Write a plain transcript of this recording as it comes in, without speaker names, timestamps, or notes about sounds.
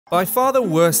By far the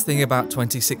worst thing about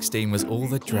 2016 was all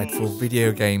the dreadful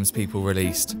video games people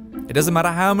released. It doesn't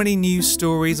matter how many news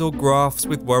stories or graphs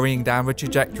with worrying downward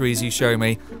trajectories you show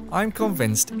me, I'm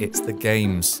convinced it's the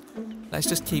games. Let's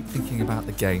just keep thinking about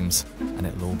the games, and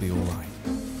it'll all be alright.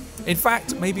 In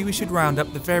fact, maybe we should round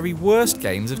up the very worst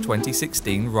games of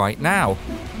 2016 right now.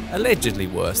 Allegedly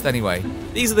worst, anyway.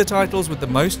 These are the titles with the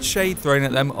most shade thrown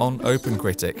at them on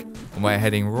OpenCritic, and we're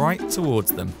heading right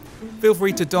towards them. Feel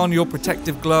free to don your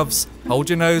protective gloves, hold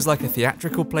your nose like a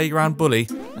theatrical playground bully,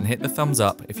 and hit the thumbs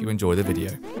up if you enjoy the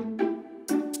video.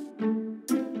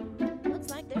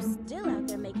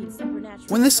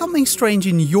 When there's something strange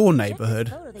in your neighbourhood,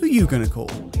 who are you going to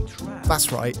call?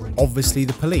 That's right, obviously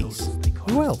the police.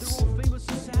 Who else?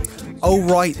 Oh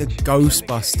right, the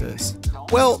Ghostbusters.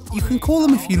 Well, you can call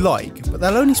them if you like, but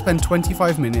they'll only spend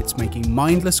 25 minutes making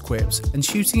mindless quips and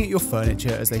shooting at your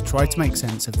furniture as they try to make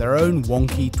sense of their own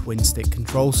wonky twin-stick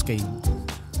control scheme.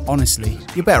 Honestly,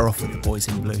 you're better off with the boys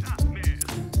in blue.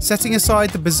 Setting aside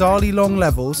the bizarrely long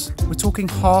levels, we're talking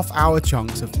half-hour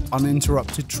chunks of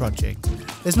uninterrupted trudging.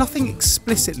 There's nothing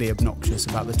explicitly obnoxious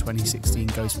about the 2016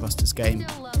 Ghostbusters game.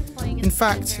 In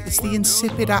fact, it's the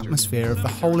insipid atmosphere of the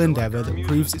whole endeavour that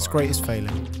proves its greatest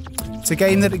failing. It's a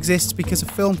game that exists because a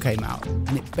film came out,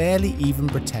 and it barely even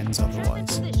pretends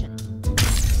otherwise.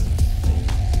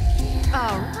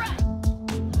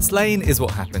 Slaying is what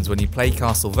happens when you play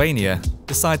Castlevania,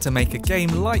 decide to make a game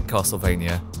like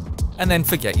Castlevania, and then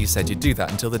forget you said you'd do that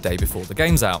until the day before the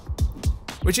game's out.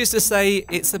 Which is to say,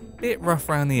 it's a bit rough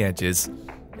around the edges.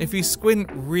 If you squint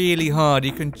really hard,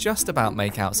 you can just about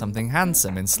make out something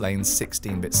handsome in Slane's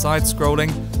 16-bit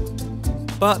side-scrolling,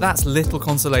 but that's little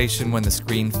consolation when the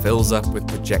screen fills up with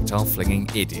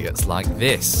projectile-flinging idiots like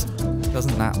this.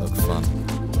 Doesn't that look fun?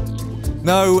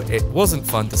 No, it wasn't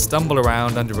fun to stumble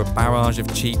around under a barrage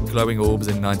of cheap glowing orbs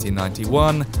in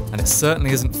 1991, and it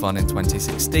certainly isn't fun in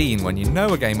 2016 when you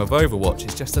know a game of Overwatch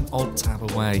is just an odd tab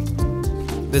away.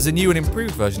 There's a new and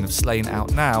improved version of Slane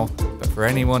out now, but for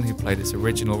anyone who played its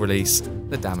original release,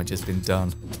 the damage has been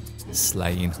done.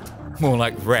 Slane. More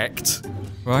like wrecked,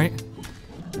 right?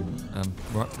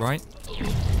 Right?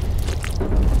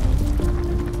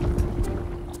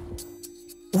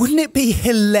 Wouldn't it be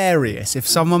hilarious if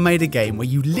someone made a game where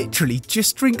you literally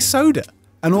just drink soda,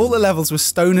 and all the levels were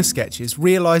stoner sketches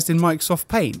realised in Microsoft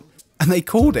Paint, and they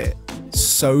called it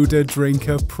Soda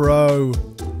Drinker Pro?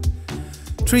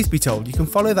 Truth be told, you can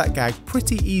follow that gag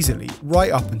pretty easily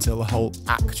right up until the whole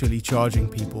actually charging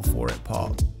people for it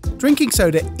part. Drinking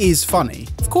soda is funny,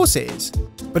 of course it is,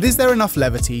 but is there enough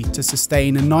levity to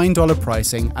sustain a $9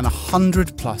 pricing and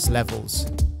 100 plus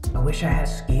levels? I wish I had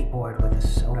a skateboard with a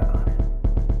soda on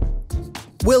it.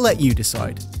 We'll let you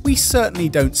decide. We certainly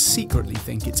don't secretly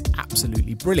think it's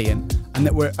absolutely brilliant, and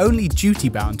that we're only duty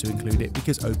bound to include it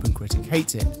because OpenCritic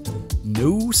hates it.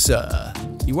 No sir.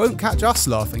 You won't catch us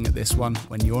laughing at this one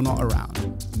when you're not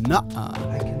around.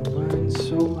 Nuh-uh. I can learn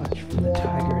so much from the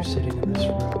tiger sitting in this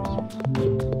room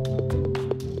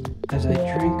as I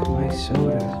drink my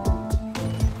soda.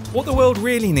 What the world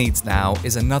really needs now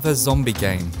is another zombie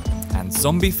game, and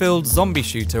zombie-filled zombie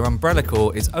shooter Umbrella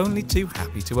Corps is only too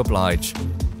happy to oblige.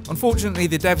 Unfortunately,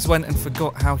 the devs went and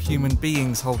forgot how human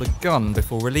beings hold a gun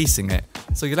before releasing it,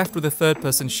 so you're left with a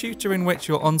third-person shooter in which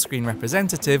your on-screen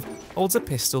representative holds a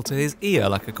pistol to his ear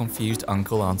like a confused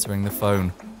uncle answering the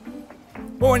phone.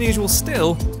 More unusual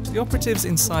still, the operatives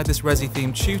inside this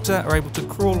Resi-themed shooter are able to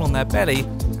crawl on their belly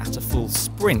at a full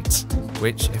sprint,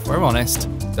 which, if we're honest,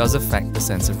 does affect the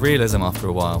sense of realism after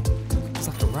a while. It's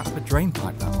like a rat up a drain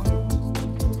pipe, that one.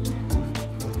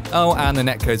 Oh, and the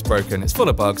netcode's broken, it's full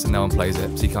of bugs and no one plays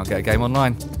it, so you can't get a game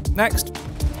online. Next. There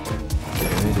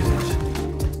it is.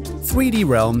 3D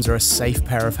Realms are a safe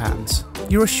pair of hands.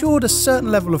 You're assured a certain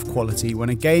level of quality when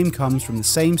a game comes from the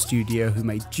same studio who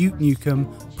made Duke Nukem,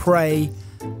 Prey,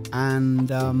 and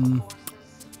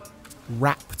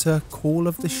Raptor Call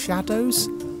of the Shadows?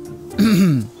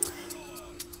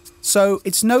 So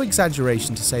it's no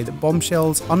exaggeration to say that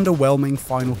Bombshell's underwhelming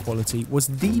final quality was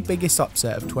the biggest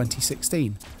upset of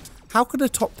 2016. How could a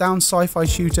top-down sci-fi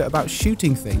shooter about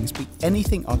shooting things be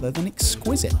anything other than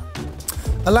exquisite?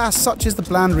 Alas, such is the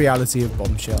bland reality of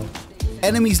Bombshell.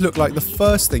 Enemies look like the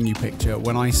first thing you picture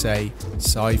when I say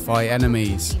sci-fi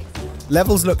enemies.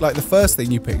 Levels look like the first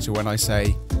thing you picture when I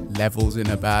say levels in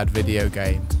a bad video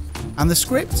game. And the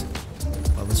script?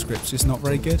 Well, the script's just not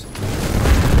very good.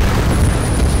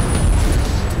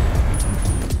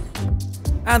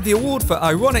 And the award for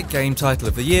Ironic Game Title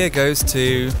of the Year goes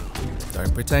to...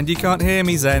 Don't pretend you can't hear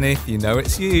me, Zenith, you know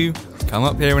it's you. Come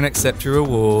up here and accept your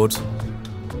award.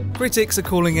 Critics are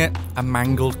calling it a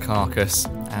mangled carcass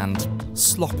and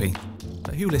sloppy.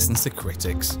 But who listens to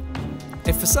critics.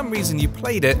 If for some reason you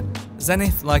played it,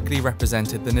 Zenith likely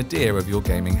represented the nadir of your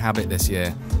gaming habit this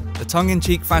year. The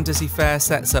tongue-in-cheek fantasy fare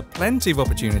sets up plenty of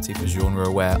opportunity for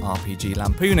genre-aware RPG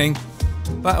lampooning,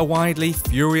 but a widely,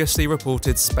 furiously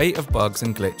reported spate of bugs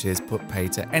and glitches put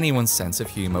paid to anyone's sense of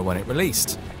humour when it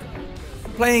released.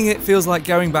 Playing it feels like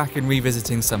going back and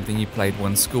revisiting something you played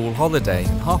one school holiday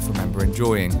and half remember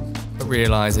enjoying, but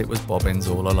realise it was bobbins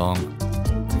all along.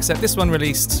 Except this one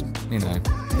released,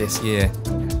 this year.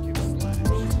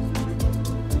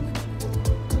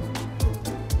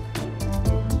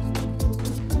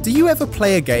 Do you ever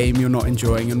play a game you're not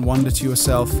enjoying and wonder to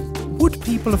yourself, would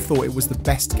people have thought it was the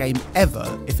best game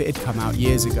ever if it had come out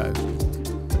years ago?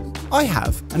 I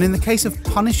have, and in the case of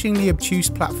punishingly obtuse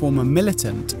platformer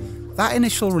MilitAnt, that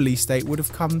initial release date would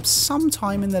have come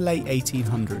sometime in the late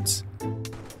 1800s.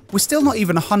 We're still not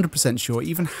even 100% sure it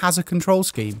even has a control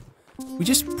scheme. We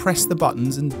just pressed the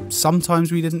buttons and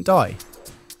sometimes we didn't die.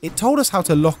 It told us how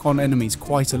to lock on enemies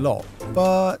quite a lot,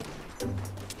 but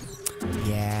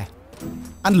yeah.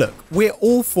 And look, we're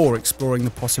all for exploring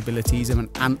the possibilities of an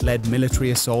ant-led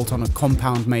military assault on a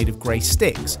compound made of grey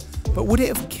sticks, but would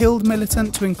it have killed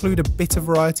MilitAnt to include a bit of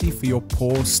variety for your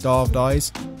poor, starved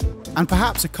eyes? And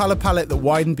perhaps a colour palette that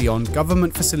widened beyond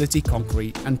government facility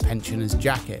concrete and pensioners'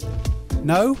 jacket?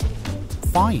 No?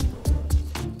 Fine.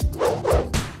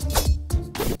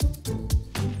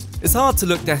 It's hard to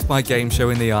look Death by Game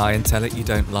Show in the eye and tell it you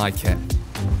don't like it.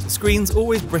 The screen's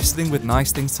always bristling with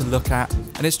nice things to look at,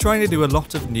 and it's trying to do a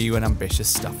lot of new and ambitious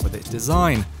stuff with its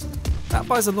design. That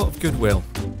buys a lot of goodwill.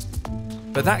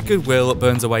 But that goodwill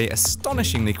burns away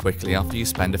astonishingly quickly after you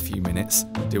spend a few minutes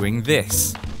doing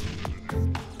this.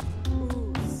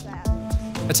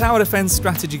 A tower defense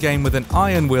strategy game with an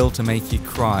iron will to make you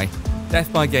cry,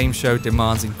 Death by Game Show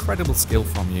demands incredible skill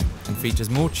from you and features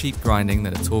more cheap grinding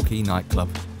than a Torquay nightclub.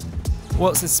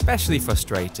 What's especially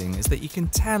frustrating is that you can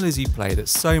tell as you play that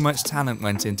so much talent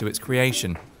went into its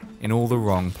creation, in all the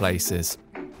wrong places.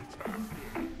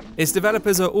 Its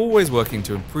developers are always working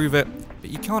to improve it, but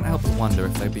you can't help but wonder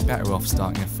if they'd be better off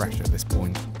starting afresh at this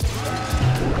point.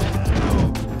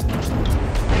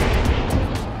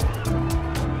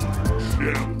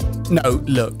 No,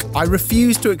 look, I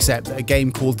refuse to accept that a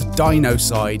game called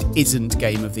Dinocide isn't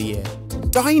Game of the Year.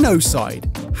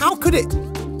 Dinocide? How could it...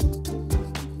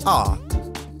 Ah,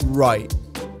 right.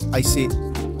 I see.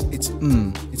 It's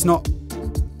not...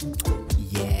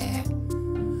 Yeah.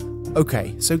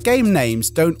 Okay, so game names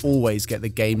don't always get the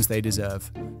games they deserve.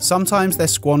 Sometimes they're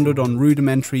squandered on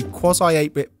rudimentary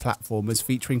quasi-8-bit platformers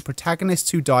featuring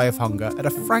protagonists who die of hunger at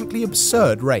a frankly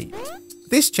absurd rate.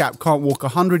 This chap can't walk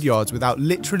 100 yards without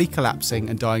literally collapsing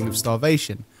and dying of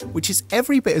starvation, which is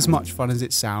every bit as much fun as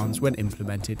it sounds when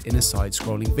implemented in a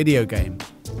side-scrolling video game.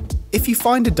 If you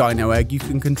find a dino egg, you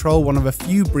can control one of a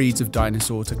few breeds of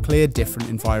dinosaur to clear different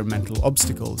environmental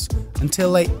obstacles,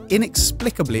 until they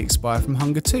inexplicably expire from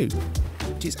hunger too,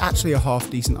 which is actually a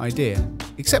half-decent idea,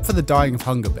 except for the dying of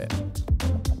hunger bit.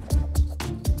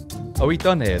 Are we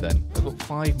done here then? I've got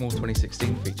 5 more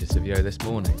 2016 features to view this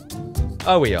morning.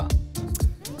 Oh, we are.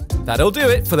 That'll do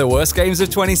it for the worst games of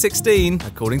 2016,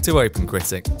 according to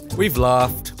OpenCritic. We've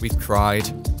laughed, we've cried,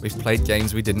 we've played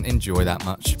games we didn't enjoy that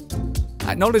much.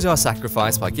 Acknowledge our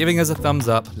sacrifice by giving us a thumbs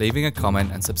up, leaving a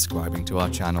comment and subscribing to our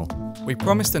channel. We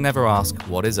promise to never ask,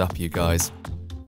 what is up you guys?